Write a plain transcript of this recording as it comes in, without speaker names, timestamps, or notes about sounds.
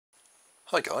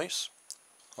Hi guys,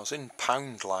 I was in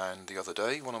Poundland the other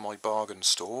day, one of my bargain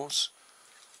stores,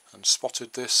 and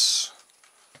spotted this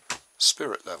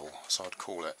spirit level, as I'd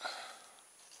call it.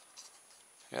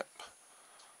 Yep,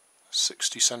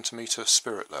 60cm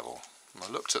spirit level. And I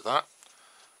looked at that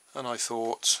and I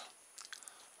thought,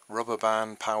 rubber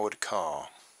band powered car.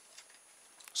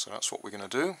 So that's what we're going to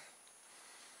do.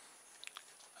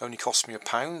 Only cost me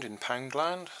 £1 in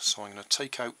Poundland, so I'm going to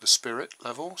take out the spirit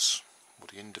levels, or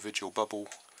the individual bubble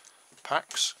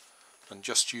packs, and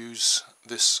just use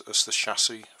this as the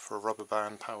chassis for a rubber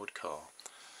band powered car.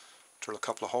 Drill a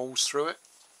couple of holes through it,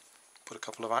 put a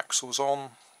couple of axles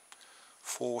on,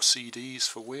 4 CDs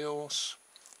for wheels,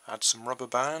 add some rubber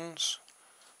bands,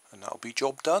 and that'll be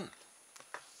job done.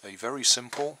 A very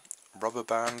simple rubber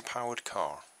band powered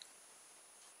car.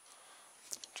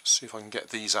 Just see if I can get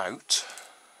these out.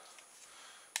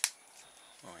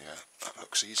 Oh yeah, that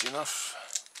looks easy enough.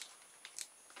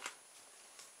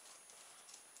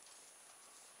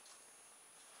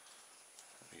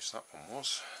 At least that one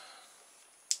was.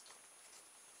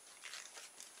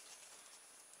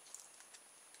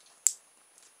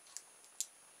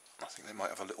 I think they might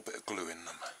have a little bit of glue in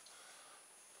them.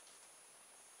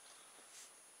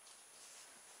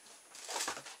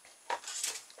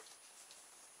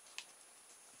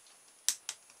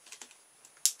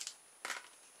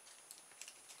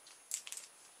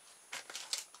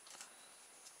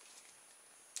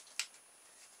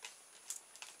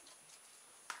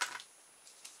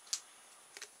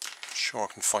 Sure,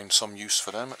 I can find some use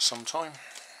for them at some time.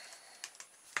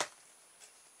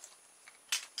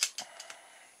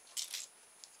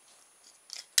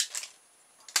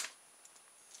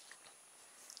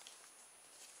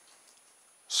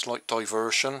 Slight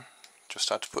diversion, just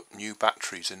had to put new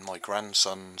batteries in my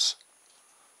grandson's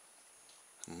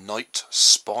Night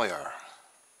Spire.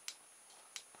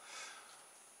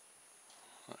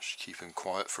 That should keep him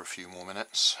quiet for a few more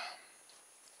minutes.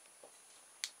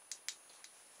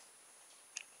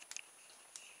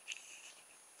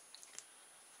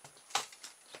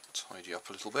 Tidy up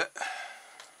a little bit.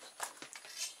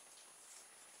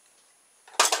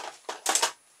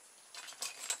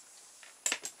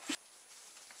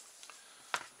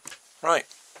 Right,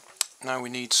 now we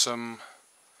need some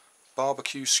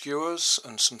barbecue skewers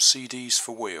and some CDs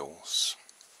for wheels.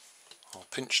 I'll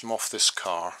pinch them off this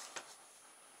car.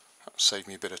 That'll save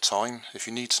me a bit of time. If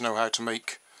you need to know how to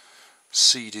make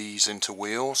CDs into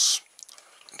wheels,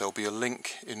 there'll be a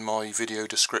link in my video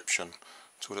description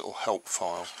to a little help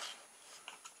file.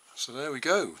 So there we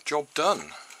go, job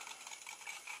done.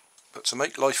 But to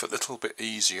make life a little bit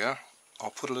easier,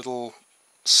 I'll put a little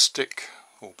stick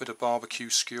or bit of barbecue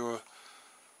skewer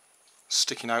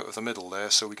sticking out of the middle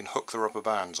there so we can hook the rubber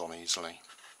bands on easily.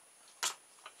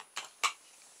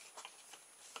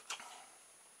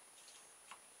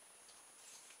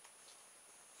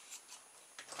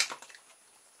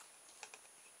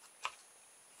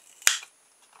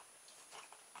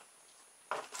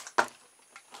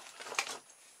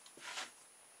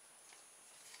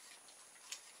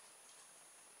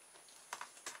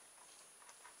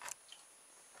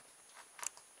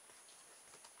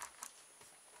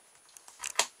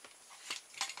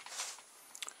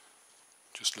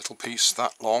 Just a little piece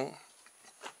that long,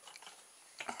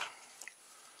 and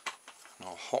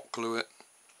I'll hot glue it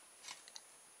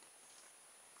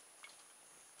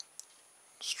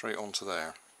straight onto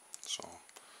there. So I'll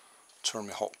turn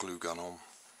my hot glue gun on.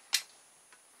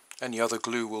 Any other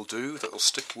glue will do that'll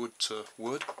stick wood to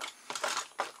wood,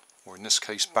 or in this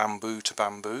case bamboo to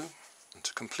bamboo. And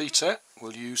to complete it,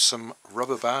 we'll use some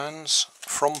rubber bands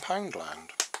from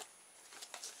Poundland,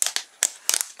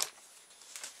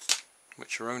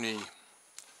 which are only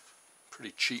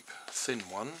pretty cheap thin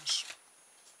ones.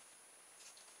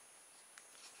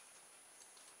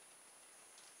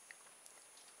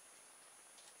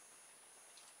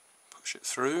 Push it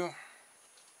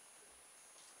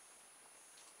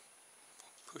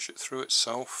through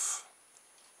itself,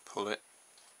 pull it,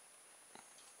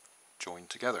 join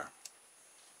together.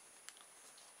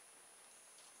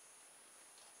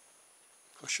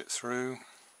 Push it through,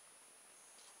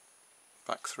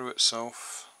 back through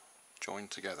itself, join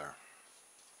together.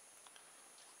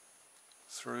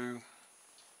 Through,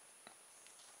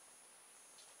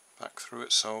 back through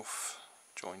itself,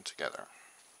 join together.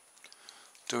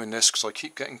 Doing this because I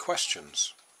keep getting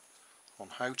questions on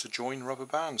how to join rubber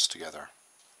bands together.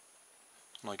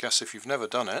 And I guess if you've never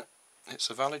done it, it's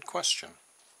a valid question.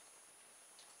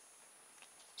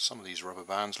 Some of these rubber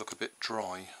bands look a bit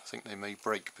dry. I think they may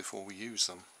break before we use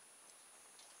them.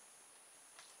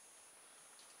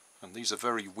 And these are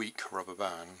very weak rubber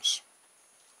bands.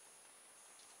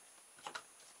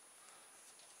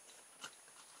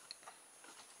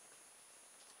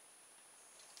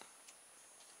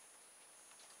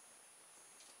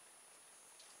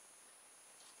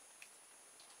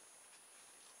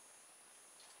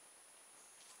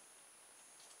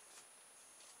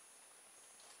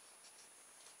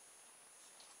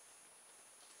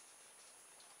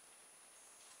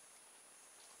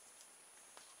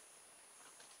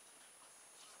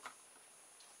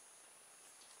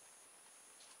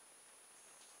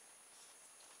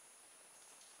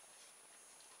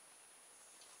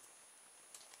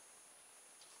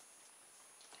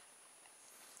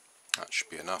 That should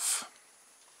be enough.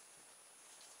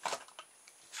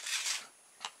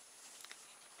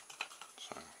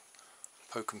 So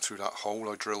poke them through that hole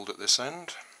I drilled at this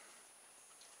end,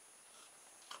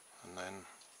 and then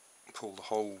pull the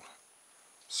whole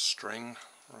string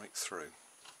right through.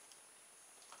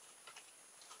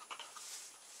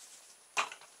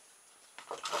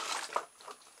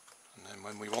 And then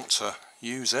when we want to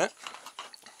use it,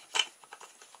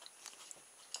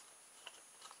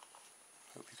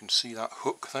 hope you can see that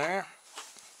hook there.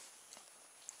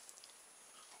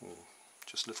 Ooh,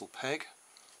 just a little peg,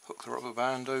 hook the rubber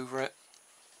band over it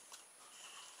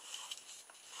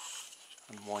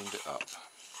and wind it up.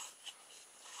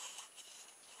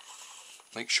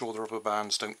 Make sure the rubber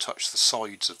bands don't touch the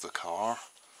sides of the car,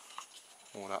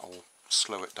 or that will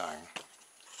slow it down.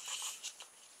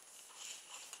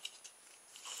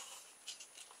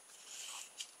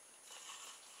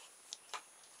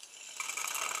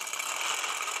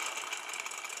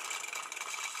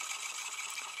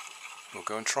 We'll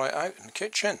go and try it out in the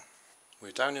kitchen.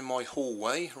 We're down in my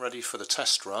hallway ready for the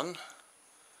test run.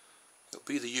 It'll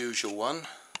be the usual one,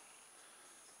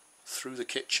 through the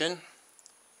kitchen.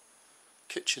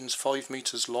 Kitchen's 5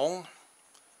 metres long.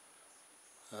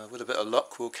 With a bit of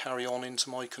luck we'll carry on into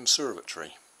my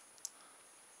conservatory.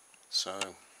 So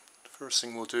the first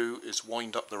thing we'll do is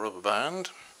wind up the rubber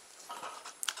band.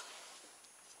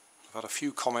 I've had a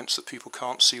few comments that people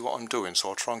can't see what I'm doing, so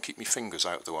I'll try and keep my fingers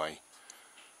out of the way.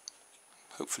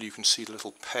 Hopefully you can see the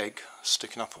little peg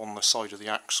sticking up on the side of the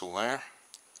axle there.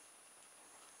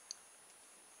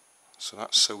 So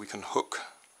that's so we can hook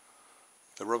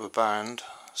the rubber band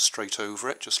straight over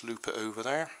it, just loop it over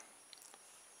there.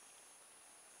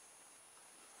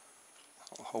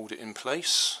 I'll hold it in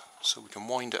place so we can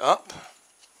wind it up.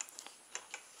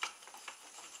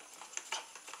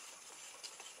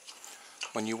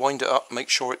 When you wind it up, make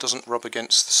sure it doesn't rub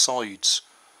against the sides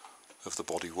of the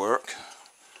bodywork,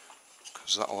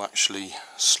 because that will actually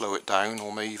slow it down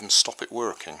or may even stop it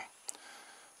working.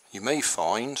 You may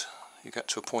find you get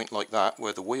to a point like that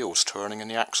where the wheel's turning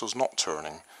and the axle's not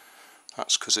turning.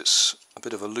 That's because it's a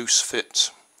bit of a loose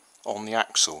fit on the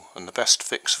axle, and the best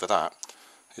fix for that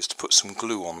is to put some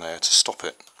glue on there to stop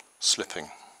it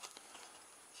slipping.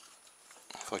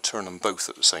 If I turn them both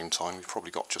at the same time, we've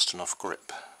probably got just enough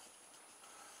grip.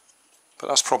 But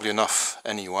that's probably enough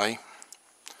anyway.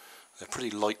 They're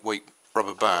pretty lightweight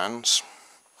rubber bands.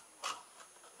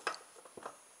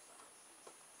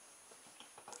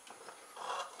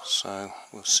 So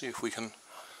we'll see if we can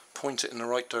point it in the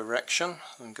right direction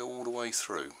and go all the way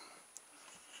through.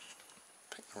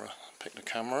 Pick the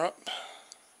camera up.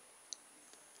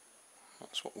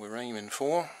 That's what we're aiming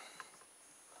for.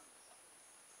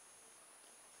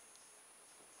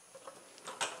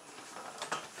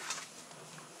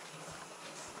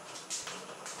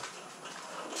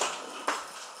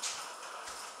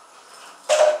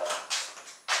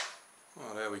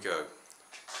 Oh, there we go.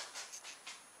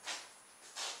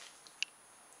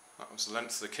 That was the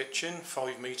length of the kitchen,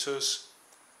 5 metres,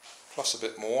 plus a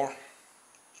bit more,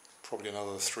 probably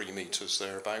another 3 metres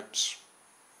thereabouts.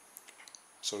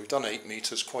 So we've done 8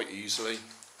 metres quite easily.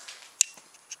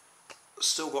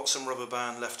 Still got some rubber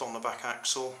band left on the back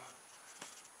axle,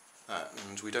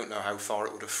 and we don't know how far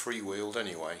it would have freewheeled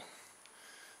anyway.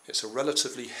 It's a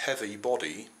relatively heavy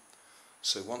body,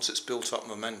 so once it's built up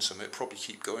momentum it'll probably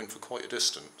keep going for quite a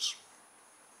distance.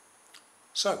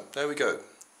 So there we go,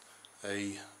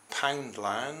 a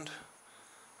Poundland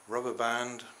rubber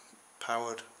band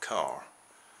powered car,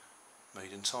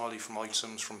 made entirely from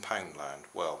items from Poundland.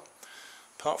 Well,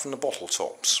 apart from the bottle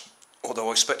tops, although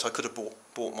I expect I could have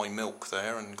bought my milk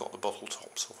there and got the bottle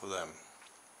tops off of them.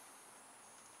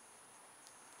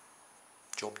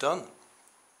 Job done.